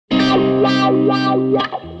Howdy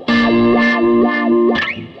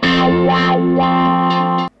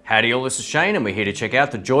all, this is Shane and we're here to check out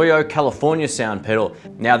the Joyo California Sound pedal.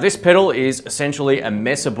 Now this pedal is essentially a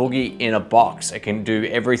Mesa Boogie in a box. It can do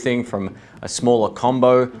everything from a smaller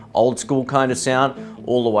combo, old school kind of sound,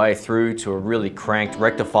 all the way through to a really cranked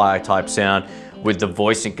rectifier type sound with the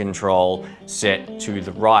voicing control set to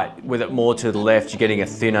the right. With it more to the left, you're getting a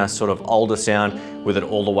thinner, sort of older sound. With it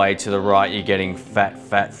all the way to the right, you're getting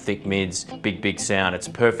fat, thick mids, big sound. It's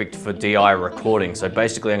perfect for DI recording. So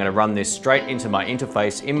basically, I'm gonna run this straight into my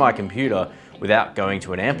interface in my computer without going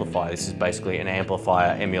to an amplifier. This is basically an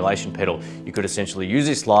amplifier emulation pedal. You could essentially use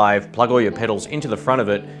this live, plug all your pedals into the front of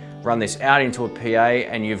it, run this out into a PA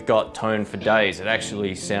and you've got tone for days. It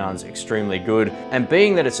actually sounds extremely good. And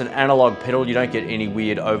being that it's an analog pedal, you don't get any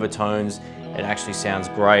weird overtones. It actually sounds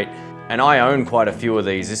great. And I own quite a few of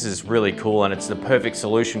these. This is really cool and it's the perfect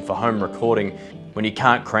solution for home recording when you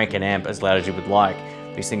can't crank an amp as loud as you would like.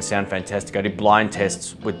 These things sound fantastic. I did blind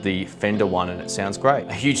tests with the Fender one and it sounds great.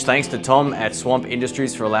 A huge thanks to Tom at Swamp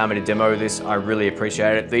Industries for allowing me to demo this. I really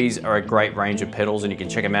appreciate it. These are a great range of pedals and you can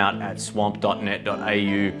check them out at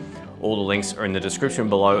swamp.net.au. All the links are in the description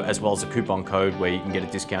below, as well as a coupon code where you can get a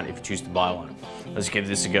discount if you choose to buy one. Let's give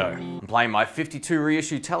this a go. I'm playing my 52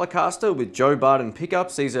 reissue Telecaster with Joe Barden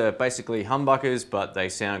pickups. These are basically humbuckers, but they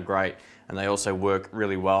sound great. And they also work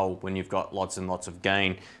really well when you've got lots and lots of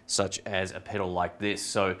gain, such as a pedal like this.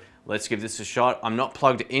 So let's give this a shot. I'm not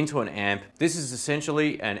plugged into an amp. This is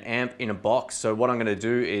essentially an amp in a box. So what I'm gonna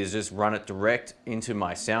do is just run it direct into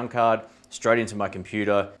my sound card, straight into my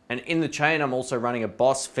computer. And in the chain, I'm also running a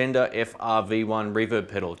Boss Fender FRV1 reverb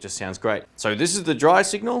pedal. It just sounds great. So this is the dry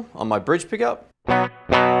signal on my bridge pickup.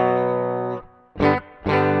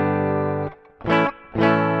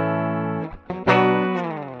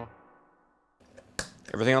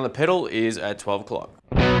 Everything on the pedal is at 12 o'clock.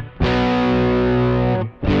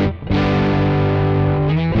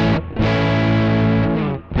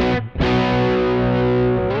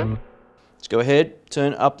 Let's go ahead,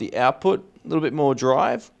 turn up the output, a little bit more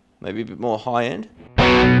drive, maybe a bit more high end.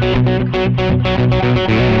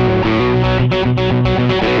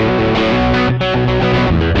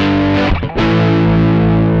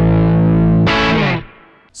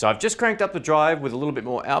 So I've just cranked up the drive with a little bit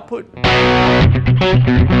more output.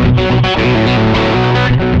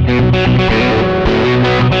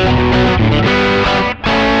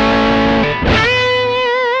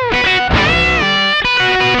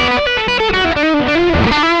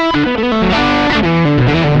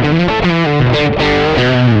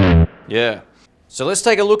 Yeah. So let's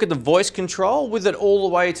take a look at the voice control. With it all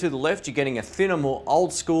the way to the left, you're getting a thinner, more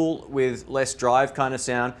old school with less drive kind of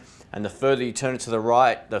sound. And the further you turn it to the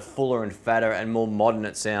right, the fuller and fatter and more modern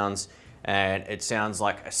it sounds. And it sounds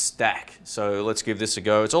like a stack. So let's give this a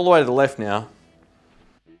go. It's all the way to the left now.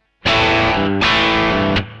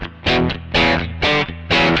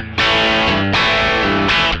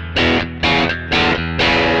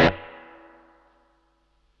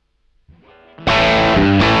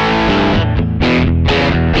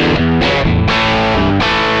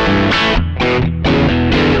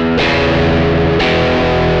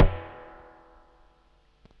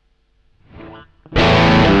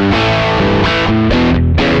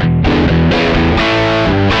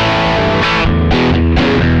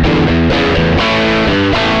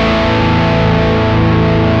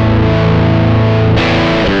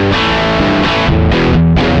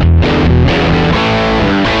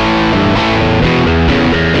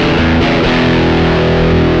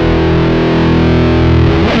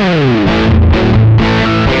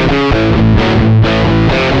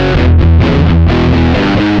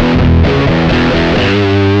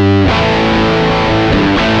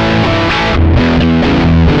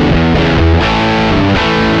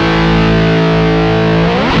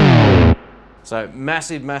 So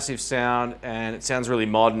massive sound, and it sounds really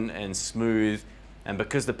modern and smooth. And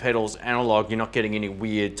because the pedal's analog, you're not getting any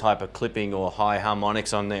weird type of clipping or high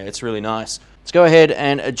harmonics on there. It's really nice. Let's go ahead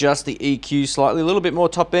and adjust the EQ slightly. A little bit more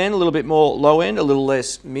top end, a little bit more low end, a little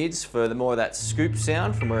less mids for the more of that scoop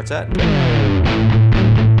sound from where it's at.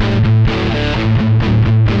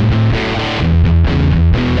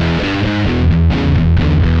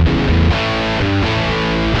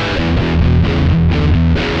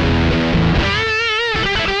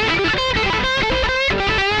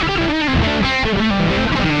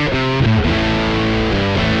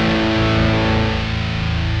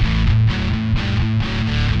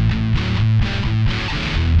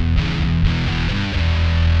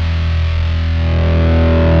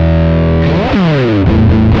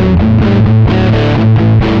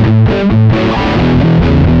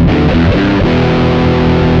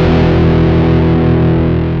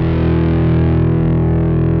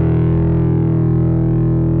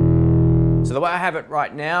 The way I have it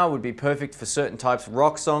right now would be perfect for certain types of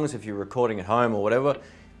rock songs if you're recording at home or whatever.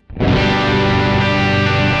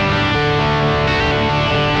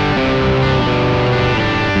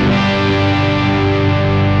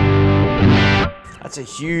 That's a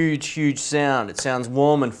huge, huge sound. It sounds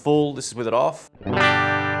warm and full. This is with it off.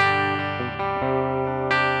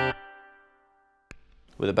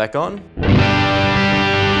 With it back on.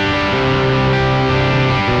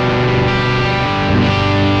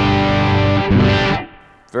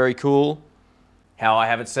 Very cool. How I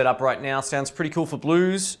have it set up right now sounds pretty cool for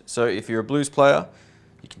blues. So if you're a blues player,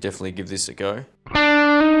 you can definitely give this a go.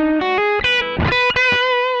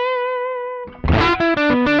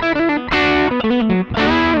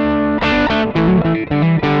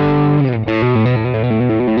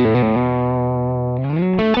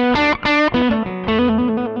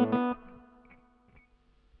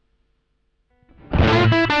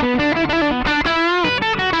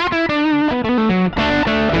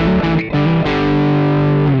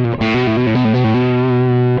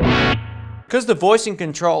 Because the voicing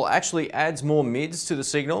control actually adds more mids to the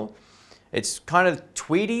signal, it's kind of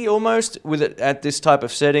tweedy almost with it at this type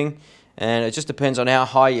of setting, and it just depends on how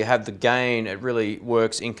high you have the gain. It really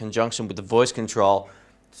works in conjunction with the voice control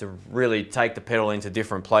to really take the pedal into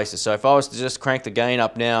different places. So if I was to just crank the gain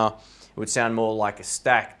up now, it would sound more like a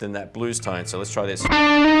stack than that blues tone. So let's try this.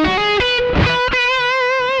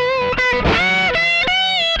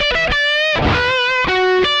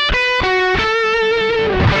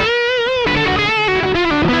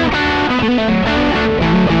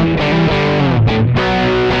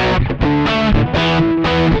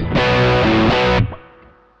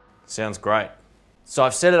 Sounds great. So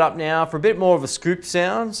I've set it up now for a bit more of a scoop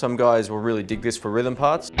sound. Some guys will really dig this for rhythm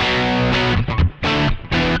parts. A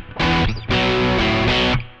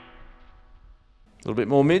little bit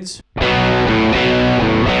more mids.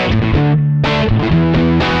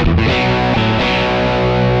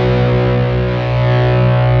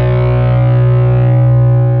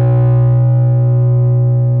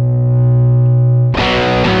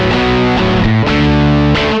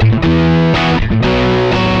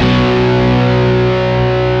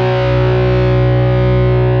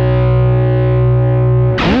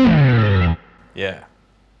 Yeah.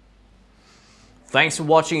 Thanks for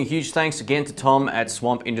watching. A huge thanks again to Tom at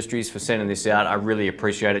Swamp Industries for sending this out. I really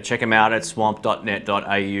appreciate it. Check him out at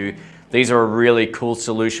swamp.net.au. These are a really cool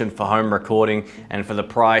solution for home recording, and for the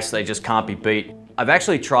price, they just can't be beat. I've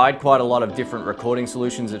actually tried quite a lot of different recording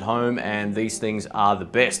solutions at home, and these things are the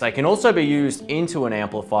best. They can also be used into an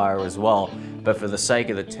amplifier as well, but for the sake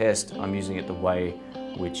of the test, I'm using it the way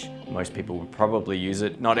which most people would probably use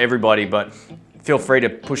it. Not everybody, but feel free to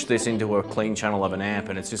push this into a clean channel of an amp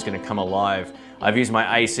and it's just going to come alive. I've used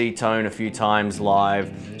my AC tone a few times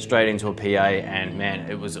live, straight into a PA, and man,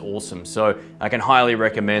 it was awesome. So I can highly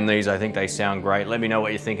recommend these. I think they sound great. Let me know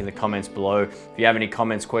what you think in the comments below. If you have any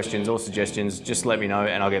comments, questions, or suggestions, just let me know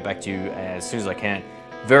and I'll get back to you as soon as I can.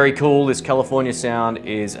 Very cool. This California Sound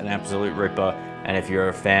is an absolute ripper, and if you're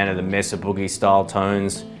a fan of the Mesa Boogie style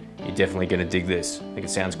tones, you're definitely going to dig this. I think it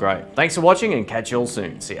sounds great. Thanks for watching and catch you all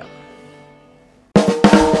soon. See ya.